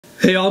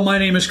Hey all, my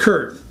name is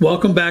Kurt.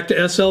 Welcome back to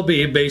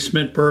SLB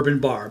Basement Bourbon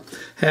Bar.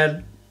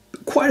 Had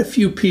quite a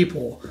few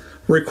people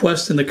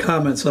request in the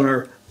comments on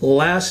our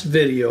last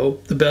video,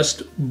 the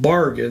best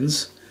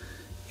bargains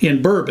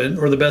in bourbon,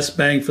 or the best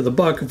bang for the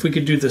buck, if we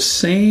could do the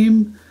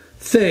same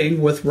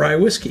thing with rye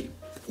whiskey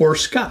or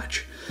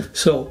scotch.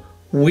 So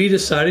we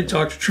decided,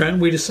 talked to Trent,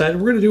 we decided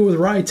we're going to do it with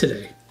rye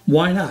today.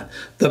 Why not?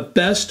 The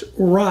best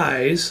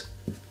ryes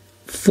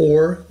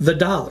for the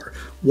dollar.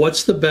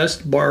 What's the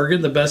best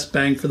bargain, the best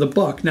bang for the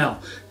buck? Now,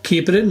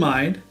 keep it in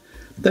mind,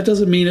 that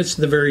doesn't mean it's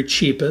the very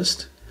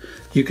cheapest.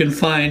 You can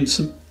find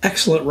some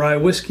excellent rye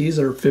whiskeys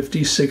that are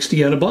 50,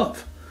 60 and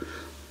above.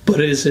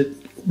 But is it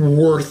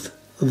worth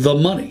the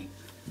money?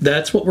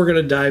 That's what we're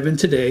going to dive in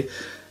today.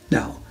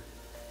 Now,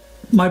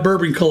 my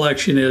bourbon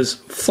collection is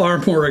far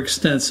more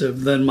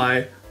extensive than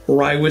my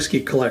rye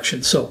whiskey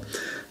collection. So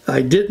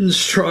I didn't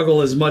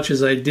struggle as much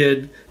as I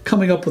did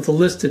coming up with a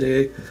list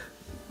today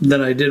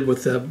than I did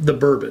with the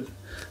bourbon.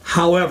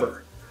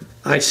 However,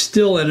 I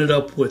still ended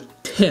up with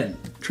 10.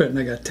 Trenton,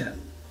 I got 10.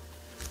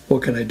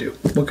 What can I do?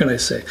 What can I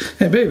say?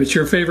 Hey, babe, it's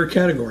your favorite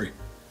category.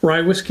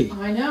 Rye whiskey.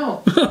 I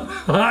know.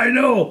 I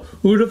know.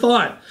 Who'd have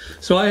thought?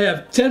 So I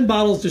have 10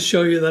 bottles to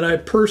show you that I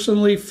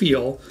personally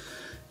feel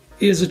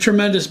is a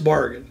tremendous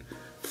bargain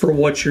for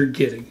what you're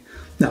getting.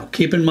 Now,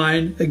 keep in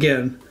mind,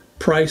 again,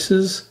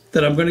 prices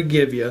that I'm going to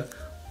give you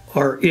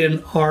are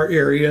in our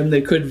area and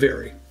they could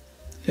vary.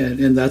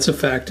 And that's a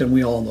fact, and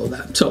we all know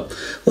that. So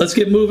let's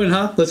get moving,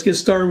 huh? Let's get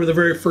started with the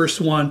very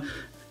first one.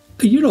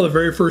 You know the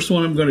very first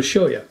one I'm going to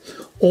show you.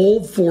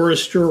 Old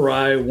Forester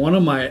Rye, one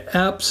of my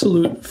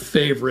absolute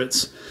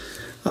favorites.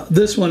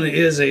 This one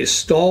is a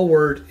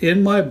stalwart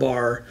in my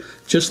bar,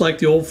 just like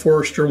the Old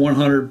Forester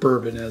 100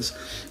 bourbon is.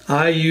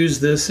 I use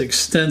this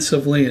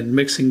extensively in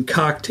mixing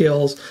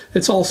cocktails.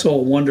 It's also a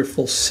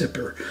wonderful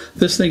sipper.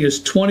 This thing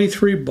is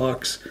 23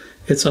 bucks.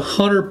 It's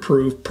 100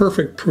 proof,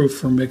 perfect proof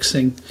for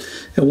mixing.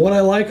 And what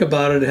I like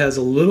about it, it has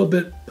a little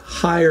bit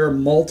higher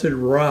malted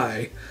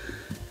rye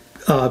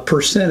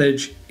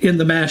percentage in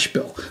the mash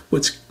bill,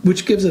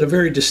 which gives it a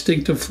very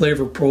distinctive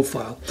flavor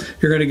profile.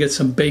 You're going to get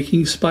some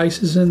baking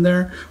spices in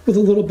there with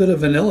a little bit of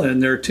vanilla in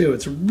there too.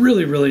 It's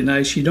really, really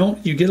nice. You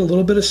get a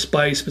little bit of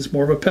spice, but it's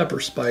more of a pepper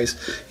spice.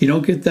 You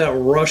don't get that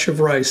rush of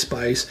rice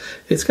spice.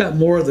 It's got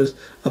more of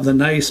the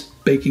nice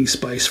baking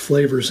spice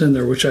flavors in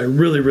there, which I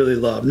really, really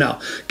love. Now,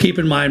 keep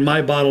in mind,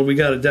 my bottle, we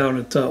got it down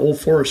at Old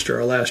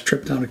Forester, our last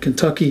trip down to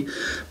Kentucky,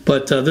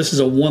 but this is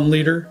a 1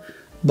 liter,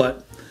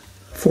 but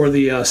for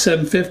the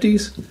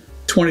 750s,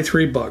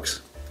 23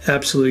 bucks.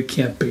 Absolutely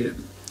can't beat it.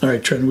 All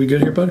right, Trent, are we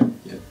good here, buddy?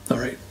 Yeah. All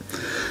right.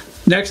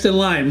 Next in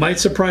line, might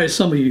surprise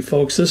some of you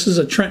folks, this is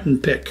a Trenton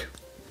pick.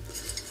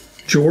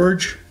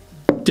 George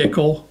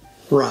Dickel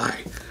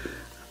Rye.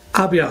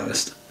 I'll be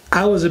honest,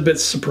 I was a bit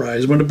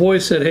surprised when the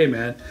boys said, hey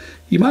man,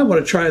 you might want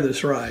to try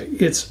this rye.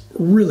 It's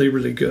really,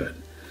 really good.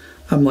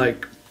 I'm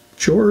like,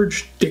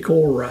 George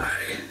Dickel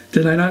Rye.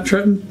 Did I not,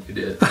 Trenton? You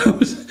did.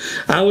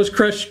 I was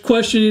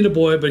questioning the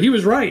boy, but he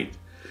was right.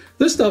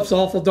 This stuff's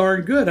awful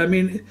darn good. I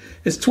mean,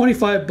 it's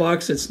 25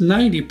 bucks. It's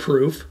 90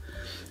 proof.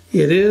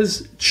 It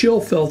is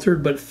chill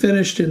filtered, but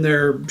finished in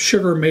their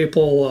sugar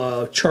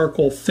maple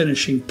charcoal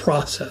finishing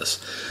process.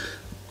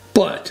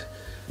 But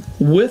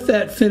with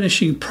that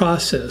finishing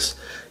process,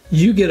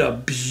 you get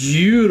a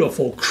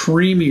beautiful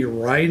creamy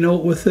rye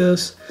note with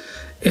this,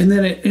 and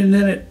then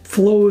it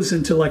flows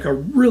into like a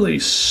really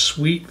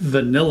sweet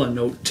vanilla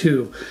note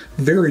too.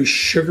 Very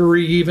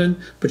sugary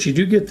even, but you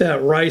do get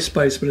that rye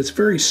spice, but it's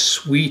very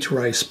sweet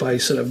rye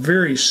spice and a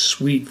very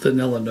sweet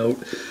vanilla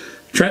note.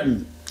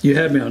 Trenton, you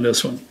had me on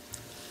this one.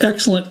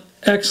 Excellent,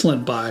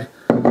 excellent buy.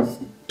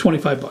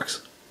 25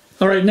 bucks.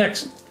 All right,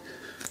 next.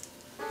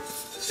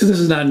 This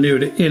is not new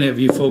to any of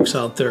you folks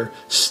out there.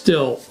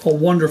 Still a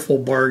wonderful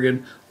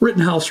bargain.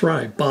 Rittenhouse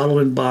Rye,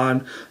 bottled and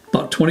bond,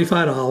 about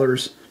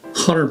 $25,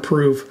 100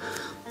 proof.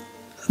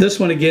 This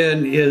one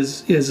again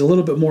is a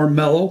little bit more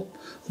mellow,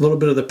 a little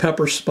bit of the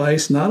pepper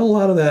spice, not a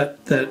lot of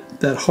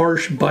that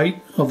harsh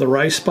bite of the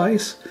rice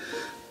spice.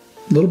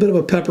 A little bit of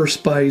a pepper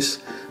spice,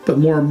 but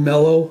more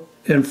mellow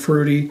and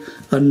fruity.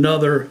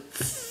 Another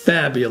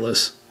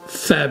fabulous,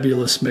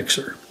 fabulous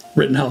mixer.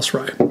 Rittenhouse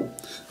Rye.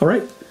 All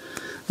right.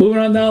 Moving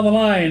on down the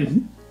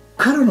line.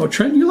 I don't know,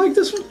 Trent, you like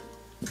this one?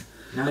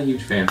 Not a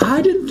huge fan.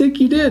 I didn't think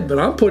you did, but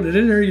I'm putting it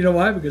in there. You know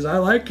why? Because I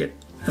like it.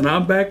 And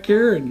I'm back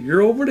here and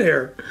you're over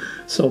there.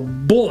 So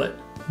Bullet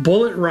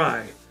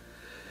Rye.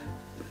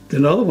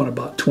 Another one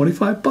about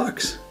 25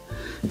 bucks.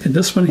 And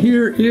this one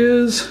here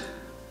is,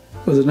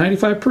 was it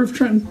 95 proof,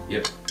 Trenton?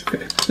 Yep.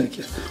 Okay, thank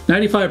you.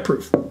 95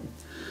 proof.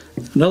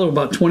 Another one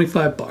about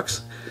 25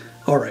 bucks.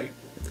 All right.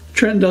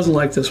 Trenton doesn't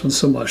like this one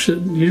so much.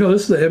 You know,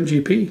 this is the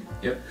MGP.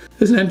 Yep.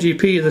 This is an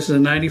MGP. This is a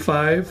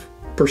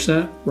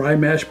 95% rye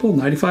mash bill,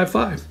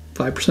 95.5,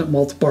 5%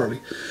 malted barley.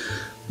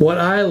 What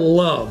I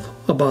love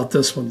about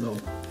this one, though,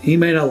 he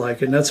may not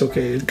like it, and that's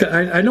okay.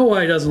 I know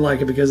why he doesn't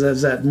like it, because it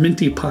has that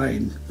minty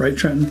pine, right,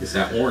 Trenton? It's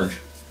that orange.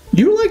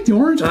 You like the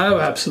orange? I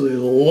absolutely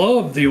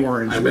love the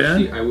orange,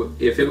 man.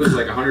 If it was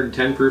like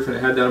 110 proof and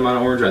it had that amount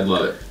of orange, I'd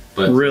love it.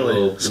 but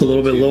really, it's a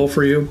little bit low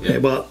for you. Yeah. Okay,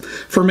 but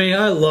for me,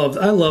 I love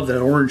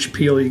that orange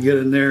peel you get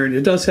in there, and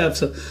it does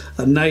have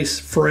a nice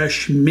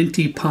fresh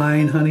minty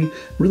pine, honey.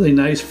 Really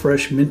nice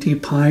fresh minty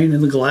pine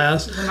in the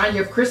glass. Remind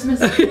you of Christmas.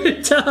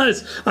 It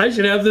does. I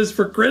should have this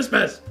for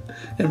Christmas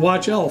and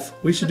watch Elf.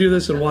 We should do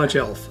this and watch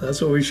Elf.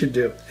 That's what we should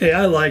do. Hey,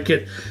 I like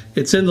it.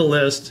 It's in the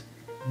list.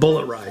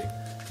 Bullet Rye.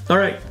 All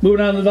right,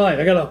 moving on to the line.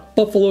 I got a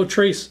Buffalo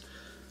Trace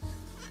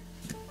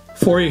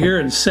for you here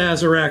in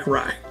Sazerac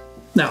Rye.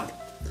 Now,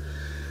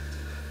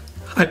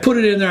 I put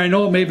it in there. I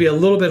know it may be a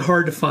little bit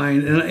hard to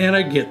find, and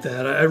I get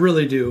that. I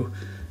really do.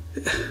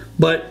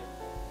 But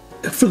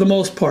for the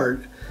most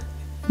part,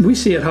 we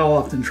see it how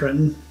often,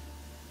 Trenton?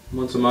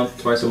 Once a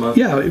month, twice a month?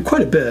 Yeah,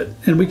 quite a bit.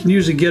 And we can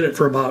usually get it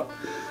for about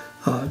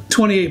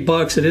 28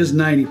 bucks. It is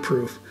 90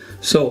 proof.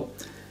 So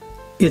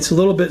it's a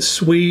little bit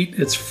sweet.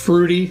 It's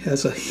fruity.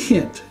 Has a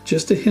hint,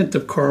 just a hint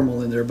of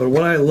caramel in there. But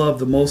what I love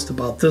the most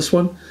about this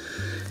one,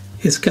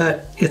 it's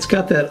got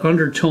that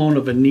undertone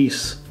of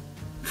anise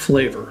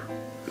flavor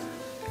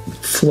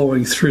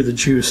flowing through the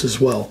juice as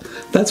well.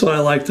 That's what I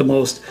like the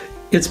most.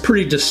 It's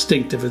pretty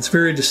distinctive. It's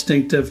very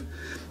distinctive.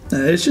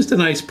 It's just a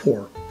nice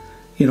pour.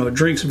 You know, it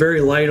drinks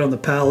very light on the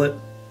palate.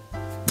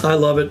 I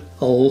love it.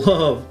 I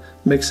love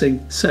mixing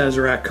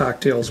Sazerac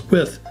cocktails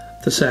with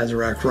the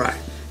Sazerac Rye.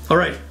 All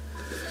right,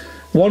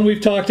 one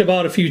we've talked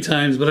about a few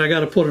times, but I got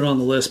to put it on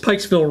the list.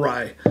 Pikesville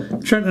Rye.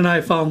 Trenton and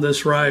I found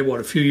this rye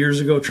a few years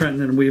ago,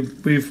 Trenton, and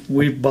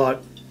we've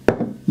bought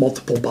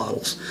multiple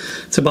bottles.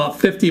 It's about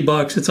 50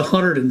 bucks. It's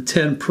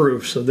 110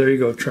 proof. So there you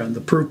go, Trent.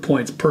 The proof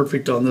point's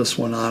perfect on this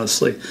one,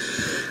 honestly.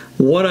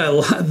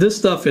 This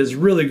stuff is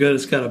really good.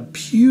 It's got a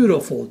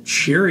beautiful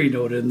cherry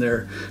note in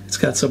there. It's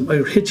got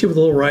it hits you with a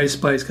little rice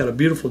spice. It's got a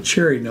beautiful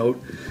cherry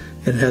note.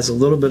 It has a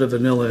little bit of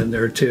vanilla in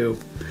there too.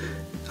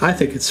 I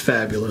think it's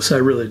fabulous. I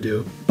really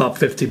do. About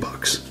 50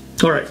 bucks.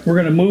 All right,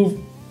 we're gonna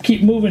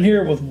keep moving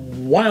here with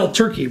Wild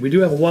Turkey. We do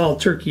have a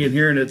Wild Turkey in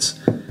here, and it's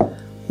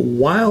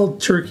Wild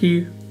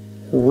Turkey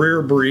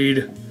Rare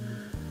Breed.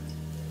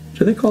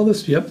 Do they call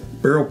this? Yep,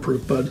 barrel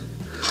proof, bud.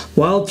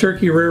 Wild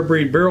Turkey Rare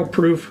Breed barrel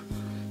proof,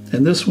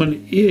 and this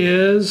one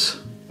is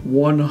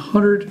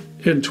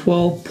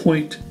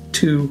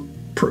 112.2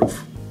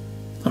 proof.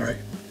 All right,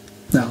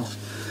 now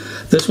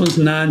this one's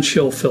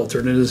non-chill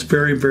filtered, and it is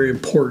very, very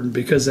important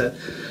because that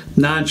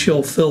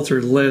non-chill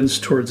filter lends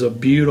towards a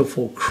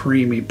beautiful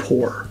creamy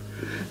pour.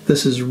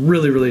 This is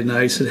really, really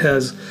nice.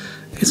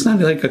 It's not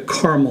like a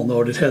caramel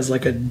note. It has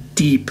like a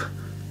deep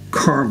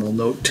caramel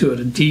note to it,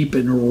 a deep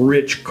and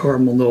rich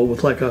caramel note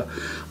with like a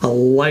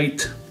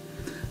light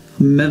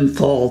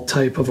menthol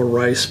type of a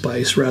rice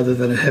spice rather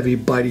than a heavy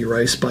bitey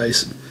rice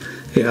spice.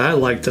 Yeah, I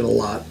liked it a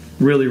lot.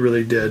 Really,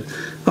 really did.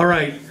 All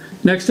right,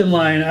 next in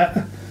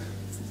line,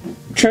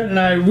 Trent and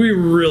I, we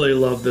really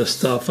love this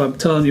stuff. I'm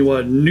telling you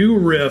what, New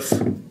Riff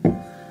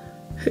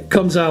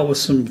comes out with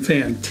some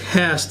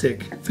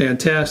fantastic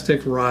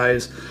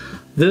ryes.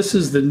 This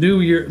is the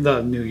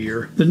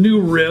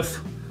New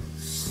Riff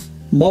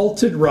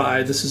malted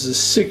rye. This is a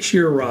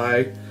 6-year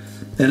rye,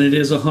 and it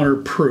is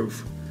 100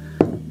 proof.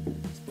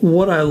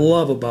 What I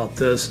love about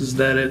this is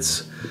that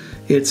its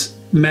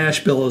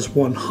mash bill is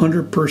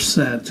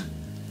 100%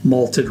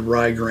 malted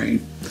rye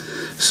grain.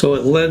 So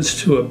it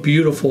lends to a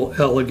beautiful,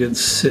 elegant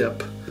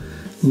sip.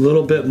 A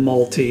little bit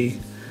malty,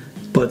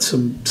 but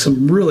some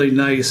really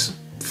nice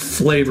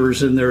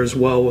flavors in there as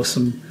well, with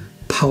some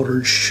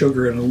powdered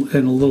sugar and a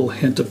little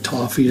hint of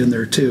toffee in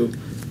there too.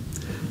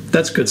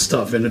 That's good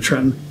stuff, isn't it,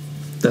 Trenton?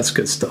 That's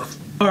good stuff.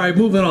 All right,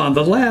 moving on.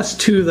 The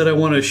last two that I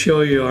want to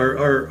show you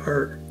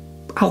are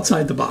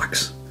outside the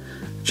box.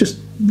 Just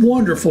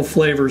wonderful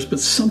flavors, but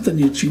something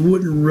that you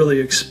wouldn't really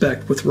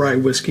expect with rye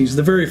whiskeys.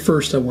 The very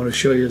first I want to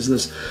show you is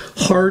this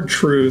Hard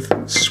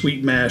Truth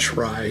Sweet Mash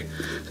Rye.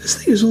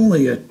 This thing is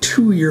only a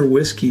 2-year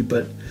whiskey,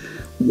 but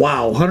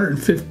wow,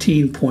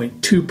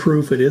 115.2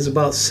 proof. It is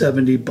about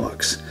 70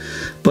 bucks.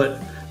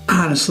 But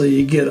honestly,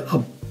 you get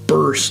a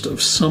burst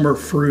of summer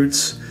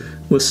fruits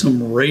with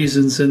some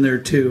raisins in there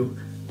too.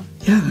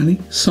 Yeah, honey,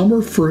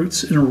 summer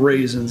fruits and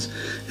raisins.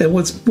 And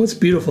what's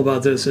beautiful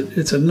about this,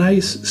 it's a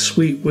nice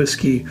sweet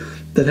whiskey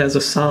that has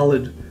a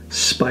solid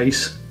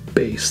spice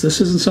base.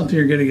 This isn't something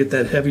you're going to get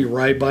that heavy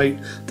rye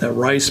bite, that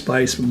rye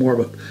spice, but more of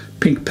a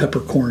pink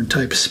peppercorn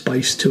type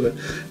spice to it.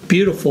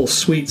 Beautiful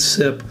sweet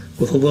sip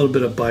with a little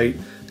bit of bite.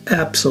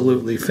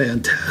 Absolutely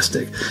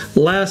fantastic.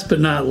 Last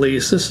but not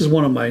least, this is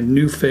one of my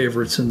new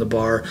favorites in the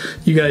bar.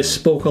 You guys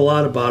spoke a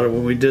lot about it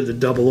when we did the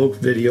Double Oak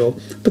video,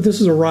 but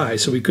this is a rye,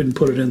 so we couldn't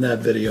put it in that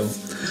video.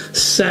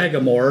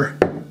 Sagamore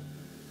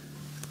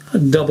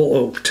Double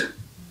Oaked.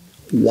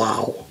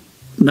 Wow.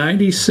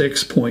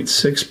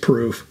 96.6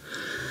 proof.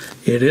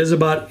 It is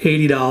about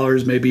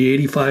 $80, maybe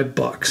 85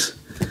 bucks.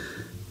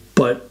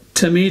 But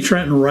to me,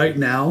 Trenton, right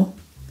now,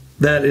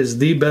 that is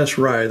the best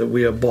rye that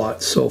we have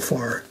bought so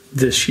far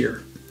this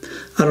year.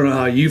 I don't know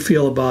how you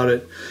feel about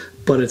it,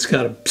 but it's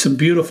got some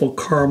beautiful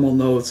caramel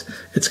notes.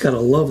 It's got a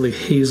lovely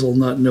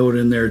hazelnut note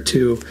in there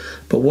too.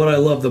 But what I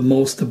love the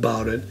most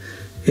about it,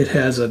 it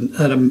has an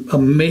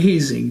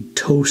amazing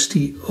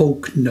toasty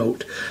oak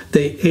note.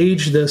 They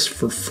age this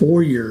for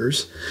 4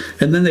 years,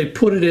 and then they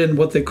put it in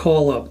what they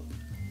call a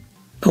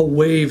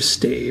wave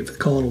stave. They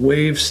call it a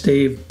wave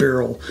stave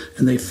barrel,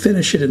 and they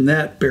finish it in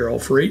that barrel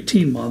for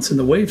 18 months, and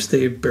the wave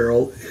stave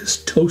barrel is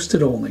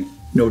toasted only,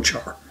 no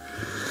char.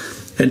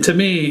 And to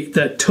me,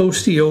 that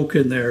toasty oak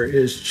in there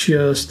is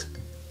just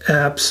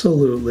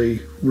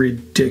absolutely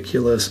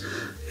ridiculous.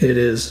 It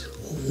is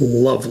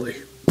lovely.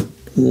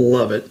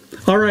 Love it.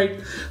 All right,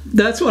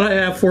 that's what I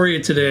have for you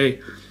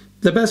today.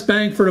 The best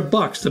bang for the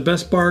bucks, the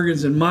best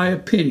bargains, in my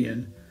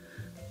opinion,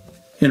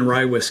 in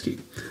rye whiskey.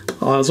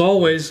 As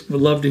always,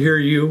 would love to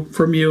hear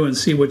from you and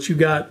see what you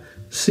got,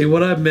 see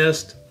what I've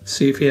missed,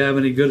 see if you have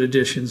any good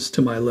additions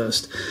to my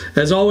list.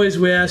 As always,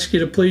 we ask you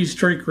to please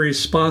drink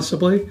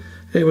responsibly.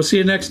 Hey, we'll see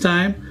you next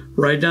time,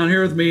 right down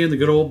here with me in the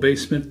good old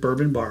basement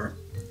bourbon bar.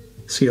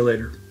 See you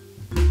later.